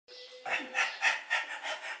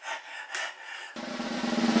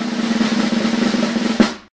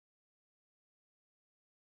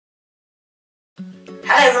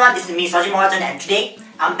everyone, this is me, Sajin Maharjan, and today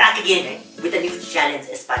I'm back again with a new challenge.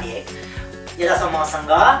 यसपालि यतासम्म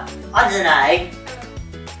मसँग Anjana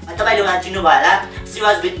अनि तपाईले उहाँ चिन्नु भयो होला. She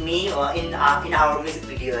was with me in our music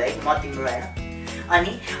video म तिम्रो हैन.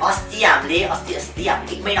 अनि अस्ति हामीले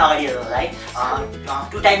एक महिना अगाडि होला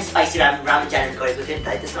 2 times spicy ramen challenge गरेको थियौ नि त.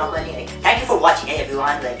 त्यसमा पनि thank you for watching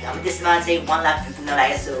everyone. Like हामी त्यसमा चाहिँ 1 लाख view पुग्न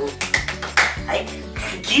लाग्यो. So thank you.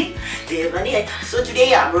 So today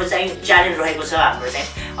हाम्रो चाहिँ च्यालेन्ज रहेको छ. हाम्रो चाहिँ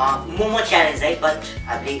मोमो च्यालेन्ज बट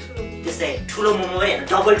हामीले त्यसै ठुलो मोमो हैन,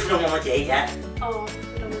 डबल ठुलो मोमो चाहिँ त्यहाँ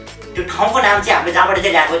त्यो ठाउँको नाम चाहिँ हामीले जहाँबाट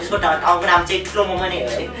चाहिँ ल्याएको त्यसको ठाउँको नाम चाहिँ ठुलो मोमो नै हो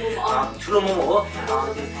ठुलो मोमो हो.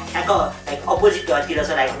 ठ्याक्क लाइक अपोजिटतिर छ.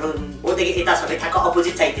 लाइक हाम्रो बोधदेखि यता सबै ठ्याक्क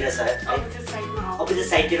अपोजिट साइडतिर छ. अपोजिट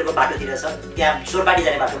साइडतिरको बाटोतिर छ. त्यहाँ सोरपाटी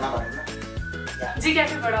जाने बाटोमा भनौँ न.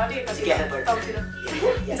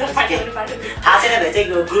 थाहा छैन भने चाहिँ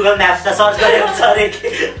गुगल म्याप्समा सर्च गरेर छ अरे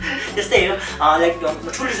त्यस्तै हो. लाइक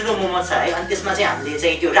ठुलो मोमो छ अनि त्यसमा चाहिँ हामीले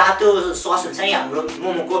चाहिँ त्यो रातो सस हुन्छ नि हाम्रो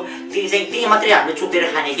मोमोको त्यही मात्रै हामीले चोपेर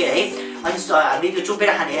खाने कि अनि हामीले त्यो चोपेर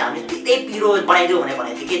खाने हामीले त्यही पिरो बनाइदियो भनेको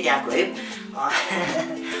थियो कि त्यहाँको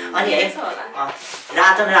अनि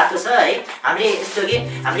रातो न रातो छ हामीले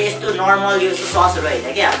यस्तो नर्मल यो ससहरू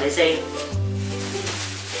होइन कि हामीले चाहिँ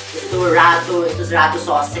यस्तो रातो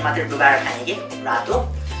सस चाहिँ मात्रै डुबाएर खाने कि रातो.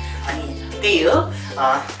 अनि त्यही हो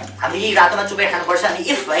हामीले रातोमा चुपेर खानुपर्छ. अनि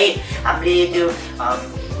इफ हामीले त्यो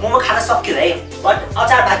मोमो खान सक्यो बट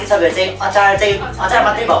अचार बाँकी छ भने चाहिँ अचार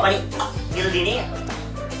मात्रै भए पनि मिल्दिने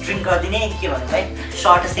ड्रिङ्क गरिदिने के भन्नु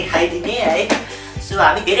सर्ट जस्तै खाइदिने सो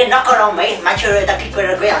हामी धेरै नकराउँ मान्छेहरू यता क्लिक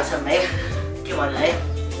गरेर गइहाल्छौँ के भन्नु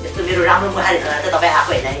यस्तो मेरो राम्रो मुहारी खाना त तपाईँ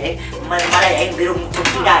आएको होइन मलाई मेरो मुखको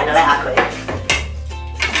किरा हेर्नलाई आएको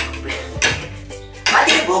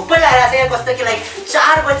माथि भोक पनि लागेको छ कस्तो कि लाइक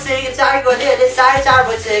 4 बजिसक्यो 4 बजे अहिले 4:30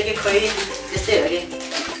 बजिसक्यो कि खोइ त्यस्तै हो कि.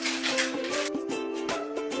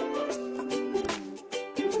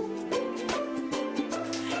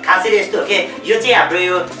 खासै यस्तो हो कि यो चाहिँ हाम्रो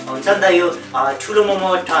यो हुन्छ नि त यो ठुलो मोमो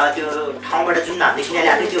त्यो ठाउँबाट जुन हामीले किनेर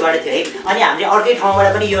ल्याएको त्योबाट थियो अनि हामीले अर्कै ठाउँबाट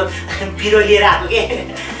पनि यो पिरो लिएर आएको के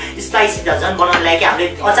स्पाइसी त झन् बनाउनु लागि हामीले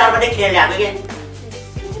अचार मात्रै किनेर ल्याएको के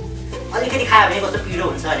अलिकति खायो भने कस्तो पिरो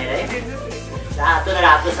हुन्छ भनेर रातो न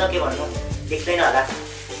रातो छ के भन्नु देख्दैन होला.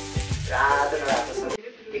 रातो न रातो छ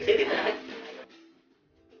देख्दैन.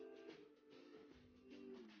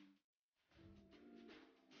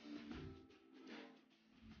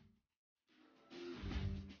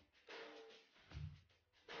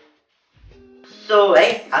 सो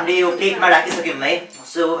हामीले यो प्लेटमा राखिसक्यौँ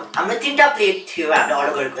सो हाम्रो 3टा प्लेट थियो हामीले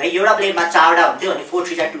अर्डर गरेको एउटा प्लेटमा 4वटा हुन्थ्यो अनि 4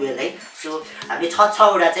 3 जा 12 सो हामीले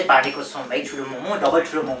 6वटा चाहिँ बाँडेको छौँ ठुलो मोमो डबल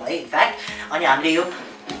ठुलो मोमो इनफ्याक्ट. अनि हामीले यो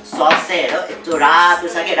सस चाहिँ हेर यस्तो रातो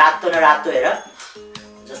छ कि रातो न रातो हेर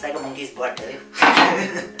just like a monkeys but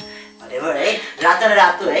रातो न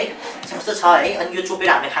रातो कस्तो छ अनि यो चोपेर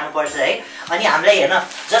हामीले खानुपर्छ अनि हामीलाई हेर्न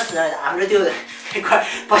जस्ट हाम्रो त्यो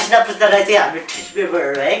पसिना पुस्तालाई चाहिँ हाम्रो टिस्यु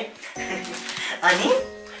पेपरहरू अनि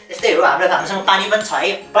यस्तै हो. हामीसँग पानी पनि छ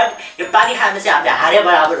बट यो पानी खानु चाहिँ हामीले हारे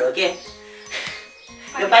बराबर हो कि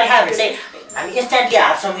यो पानी खायो भने चाहिँ हामी इन्स्ट्यान्टली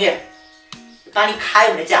हार्छौँ कि पानी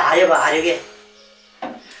खायो भने चाहिँ हार्यो कि.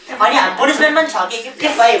 अनि पनिसमेन्ट पनि छ कि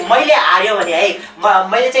इफ मैले हार्यो भने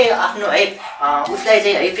मैले चाहिँ आफ्नो उसलाई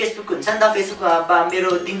चाहिँ फेसबुक हुन्छ नि त फेसबुक मेरो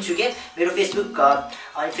दिन्छु कि मेरो फेसबुक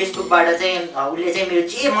अनि फेसबुकबाट चाहिँ उसले चाहिँ मेरो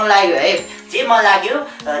जे मन लाग्यो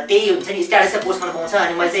त्यही हुन्छ नि स्ट्याटसै पोस्ट गर्न पाउँछ.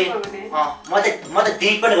 अनि म चाहिँ म त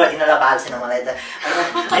डिलिट पनि गर्दिनँ ल बाल छैन मलाई त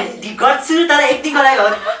अनि गर्छु तर एक दिनको लागि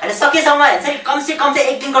होइन सकेसम्म हुन्छ नि कमसे कम चाहिँ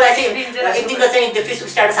एक दिनको लागि चाहिँ एक दिनको चाहिँ त्यो फेसबुक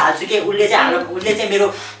स्ट्याटस हाल्छु कि उसले चाहिँ मेरो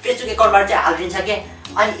फेसबुक एकाउन्टबाट चाहिँ हालिदिन्छ कि.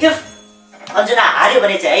 अनि इफ अन्जना हार्यो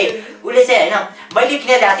भने चाहिँ उसले चाहिँ होइन मैले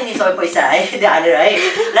किनेर ल्याएको थिएँ नि सबै पैसा हालेर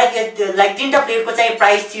लाइक 3टा प्लेटको चाहिँ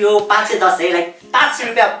प्राइस थियो 510 लाइक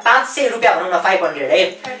 500 रुपियाँ भनौँ न 500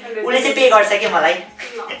 उसले चाहिँ पे गर्छ कि मलाई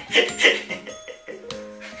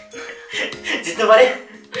जित्नु पर्यो.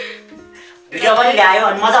 भिडियो पनि ल्यायो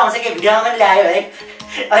अनि मजा आउँछ कि भिडियोमा पनि ल्यायो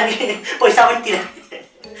अनि पैसा पनि तिर.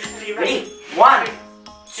 1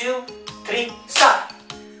 2 3 स्टार्ट.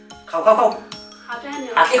 खाऊ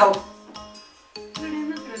हातले खाऊ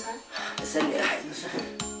यसरी लिएर खाइदिनुहोस्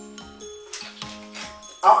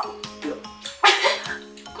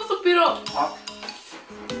कस्तो पिरो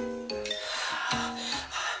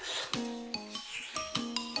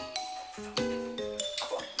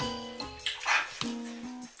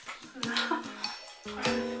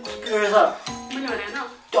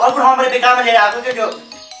त्यो अर्को ठाउँबाट बेकारमा लिएर आएको क्या त्यो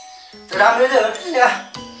राम्रो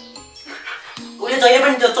उसले जहिले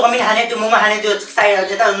पनि त्यो चाउमिन खाने त्यो मोमो खाने त्यो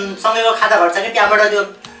साइड यता सँगैको खाता घर छ कि त्यहाँबाट त्यो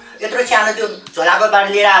यत्रो सानो त्यो झोलाको बाटो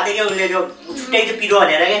लिएर आएको थियो कि उसले त्यो छुट्टै त्यो पिरो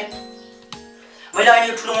भनेर के मैले अहिले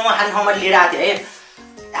यो ठुलो मोमो खाने ठाउँमा लिएर आएको थिएँ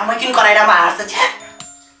है म किन कराइरामा हार्छ छ्या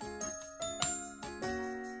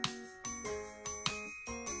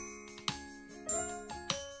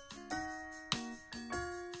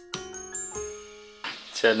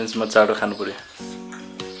च्यालेन्जमा चाँडो खानु पर्यो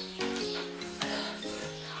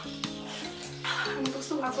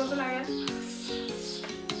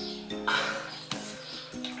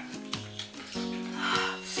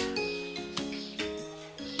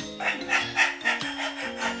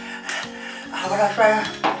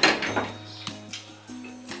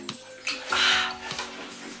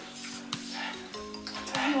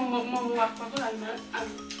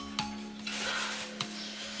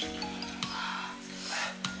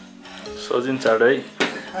सजिन चाँडो है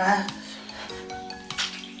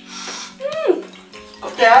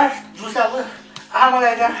कस्तो यार जुस अब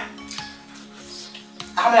मलाई त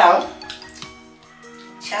आमै हो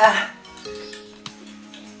छ्या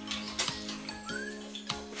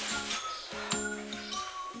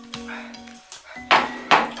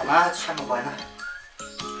छ्यामा भएन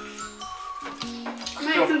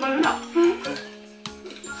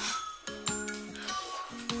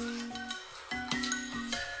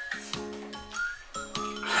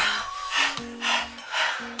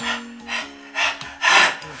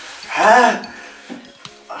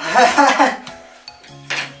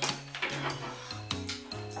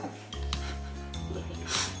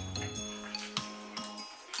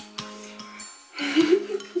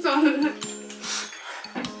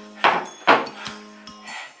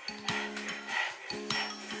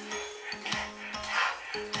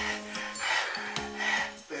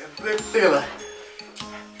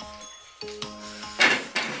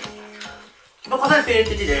म कसरी फेरि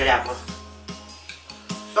त्यति धेरै ल्याएको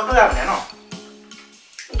सक्नु ल्याएको भने होइन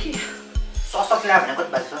सक्नु ल्याएको भने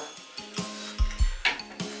कति बाँकी छ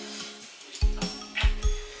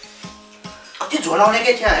कति झोलाउने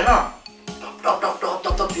के थियो होइन talk talk talk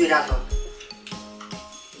talk talk चुइरहेको छ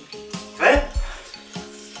है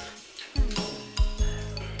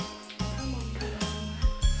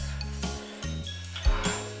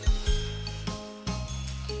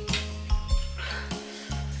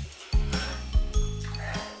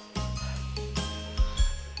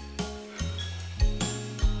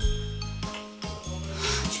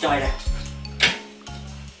Tomato.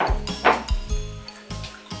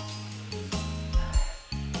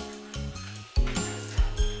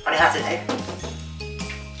 Paling hasil eh.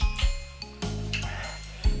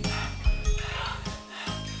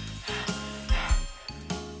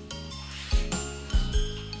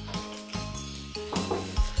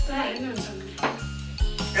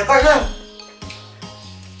 Rekor dong.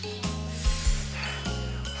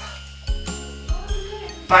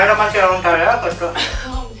 Paling masih orang kaya betul.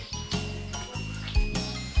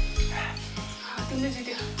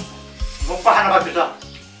 Mumpah anak bisa.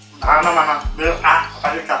 Mana biar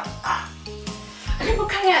apa bisa? Ini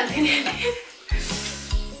bukan yang ini.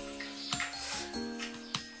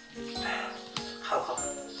 Kau.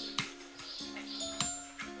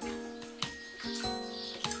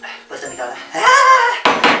 Pesan kau.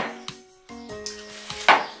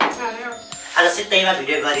 Ada si tema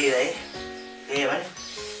video gari है भने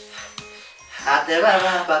हात they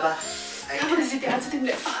बाबा Aku di situ aja tim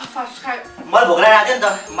deh. Fast kayak. मलाई भोक लागेको थियो नि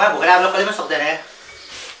त मलाई भोक लागेको कहिले पनि सक्दैन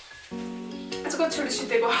Aku kan छोडी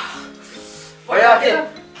सितेको. भयो के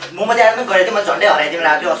मोमो चाहिँ पनि गरेको थिएँ मैले झन्डै हराइदिनु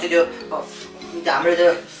लागेको थियो अस्ति त्यो हाम्रो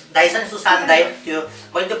त्यो दाइ छ नि सुशान्त दाइ त्यो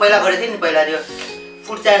मैले त्यो पहिला गरेको थिएँ नि पहिला त्यो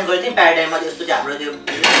फुड च्यालेन्ज गरेको थिएँ प्याराडाइममा त्यस्तो त्यो हाम्रो त्यो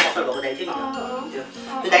मसल भएको दाइ थियो नि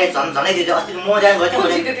त्यो दाइ झनै दियो अस्ति मोमो च्यालेन्ज गरेको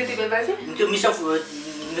थिएँ त्यो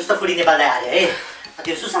मिस्टर फुडी नेपाल दाइ हाल्यो है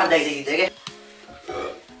त्यो सुशान्त दाइ चाहिँ जित्यो क्या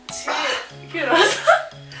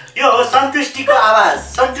यो हो सन्तुष्टिको आवाज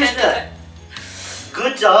सन्तुष्ट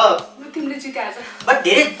गुड जब तिमीले जिते आज बट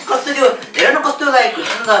धेरै कस्तो त्यो धेरै न कस्तो लाइक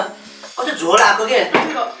हुन्छ नि त कस्तो झोल आएको के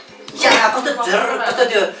या कस्तो झर कस्तो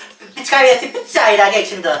त्यो पिचकारी जस्तै पिच्चा आइरहेको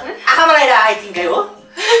एकछिन त आँखामा लगाइरहेको आई थिङ्क हो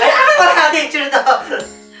आँखामा लगाएको एकछिन त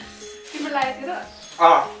तिम्रो लागेको थियो र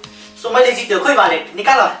सो मैले जित्यो खोइ भाले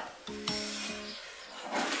निकाल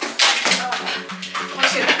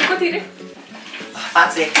कति रे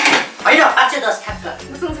 500 होइन 510 ठ्याक्क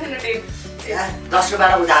मसँग छैन टेप 10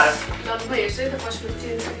 रुपैयाँ उधार ल म हेर्छु है त फर्स्टमा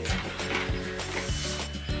चेन्ज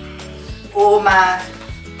ओ मा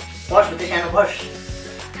पर्स भित्र सानो पर्स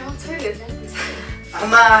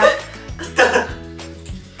आमा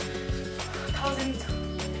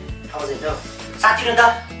 1000 हो साथी न त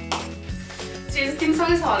चेन्ज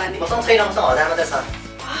तिमीसँगै छ होला नि मसँग छैन मसँग 1000 मात्रै छ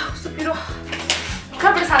कस्तो पिरो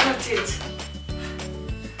कहाँबाट साथमा चेन्ज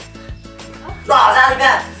ल 1000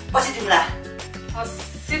 रुपैयाँ पछि तिमीलाई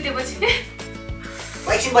सितेपछि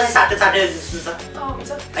एकछिन पछि साट्यो सुन्छ हुन्छ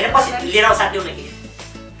हैन पछि लिएर आउ साट्यौ न कि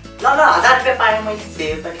ल 1000 रुपैयाँ पाएँ मैले जे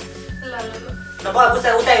पनि ल ल ल न ब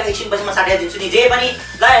उता एकछिन पछि म साटिदिन्छु नि जे पनि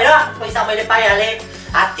ल हेर पैसा मैले पाइहाले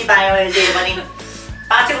हात्ती पाएँ मैले जे पनि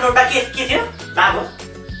 5 को नोटमा के थियो बाघ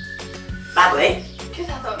हो है के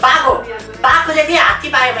थाहा त बाघको चाहिँ हात्ती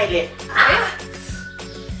पाएँ मैले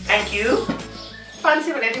थ्याङ्क यू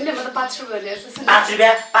 500 भने तिमीले म त 5 रुपैयाँ भने जस्तो 5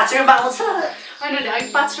 रुपैयाँ पाउँछ हैन नि अघि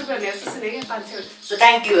 5 रुपैयाँ भने जस्तो सुने के 500 सो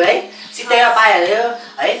थ्याङ्क यू है सिधै पाइहाल्यो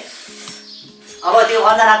है अब त्यो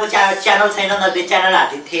अन्जनाको च्यानल छैन न त्यो च्यानल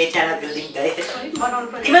हाल्दिन्थे च्यानल बिल्डिङ है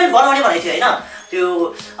तिमीले बनाउने भनेको थियो हैन त्यो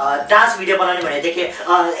डान्स भिडियो बनाउने भनेको थिएँ कि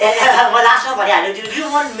म लास्टमा भनिहाल्यो त्यो यु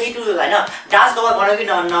वान्ट मी टु हैन डान्स कभर बनाऊ कि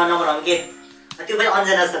नबनाऊ के त्यो पनि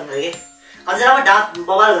अन्जनासँग के अन्जनामा डान्स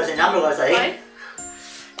बवाल गर्छ राम्रो गर्छ है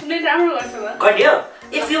तिमीले राम्रो गर्छौ गर्दियो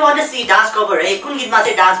if you want to see dance cover है कुन गीतमा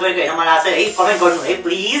चाहिँ डान्स गरेको हैन मलाई चाहिँ है कमेन्ट गर्नु है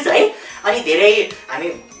प्लिज है अनि धेरै हामी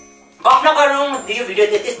गफ नगरौँ यो भिडियो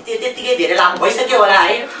त्यतिकै धेरै लामो भइसक्यो होला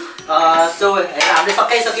है सो हामीले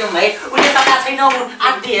सकाइसक्यौँ है उसले सकाएको छैन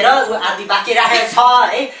आधी हेर आधी बाँकी राखेको छ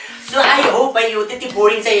है सो आई होप है यो त्यति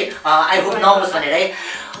बोरिङ चाहिँ आई होप नहोस् भनेर है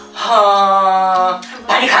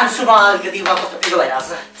पानी खान्छु म अलिकति म कस्तो पिरो भइरहेको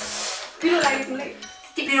छ पिरो लाग्यो तिमीलाई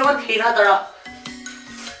त्यति पिरो पनि थिएन तर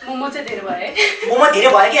मोमो चाहिँ धेरै भयो है मोमो धेरै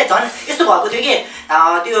भयो कि झन् यस्तो भएको थियो कि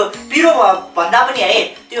त्यो पिरो भन्दा पनि है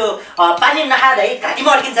त्यो पानी नखाँदा है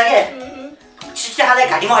घाँटीमा अड्किन्छ क्या छिट्टा खाँदा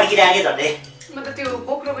घाँटीमा अड्किरहेको कि झन्डै म त त्यो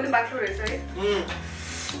बोक्रो पनि बाक्लो रहेछ है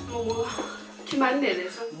मोमो कि मान्ने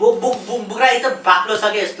रहेछ बोक्रा एकदम बाक्लो छ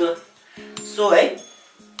कि यस्तो सो है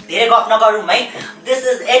धेरै गफ नगरौँ है दिस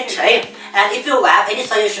इज इट है and if you have any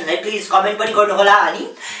suggestion है प्लिज कमेन्ट पनि गर्नु होला अनि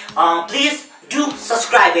प्लिज do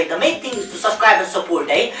subscribe है the main thing is to subscribe and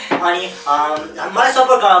support है अनि मलाई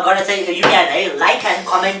सपोर्ट गर्न चाहिँ you can है like and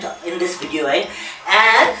comment in this video है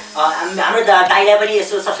and हाम्रो दाइलाई पनि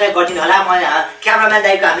यसो सब्स्क्राइब गरिदिनु होला म क्यामेराम्यान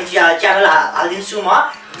दाइको हामी च्यानल हाल्दिन्छु म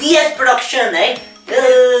DS प्रोडक्सन है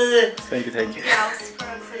थ्याङ्क यू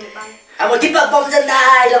अब दिपक बमजन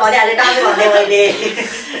दाइले भनिहाले नाम भन्दै मैले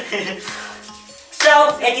सो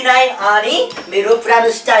यति नै अनि मेरो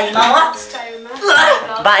पुरानो स्टाइलमा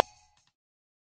बाई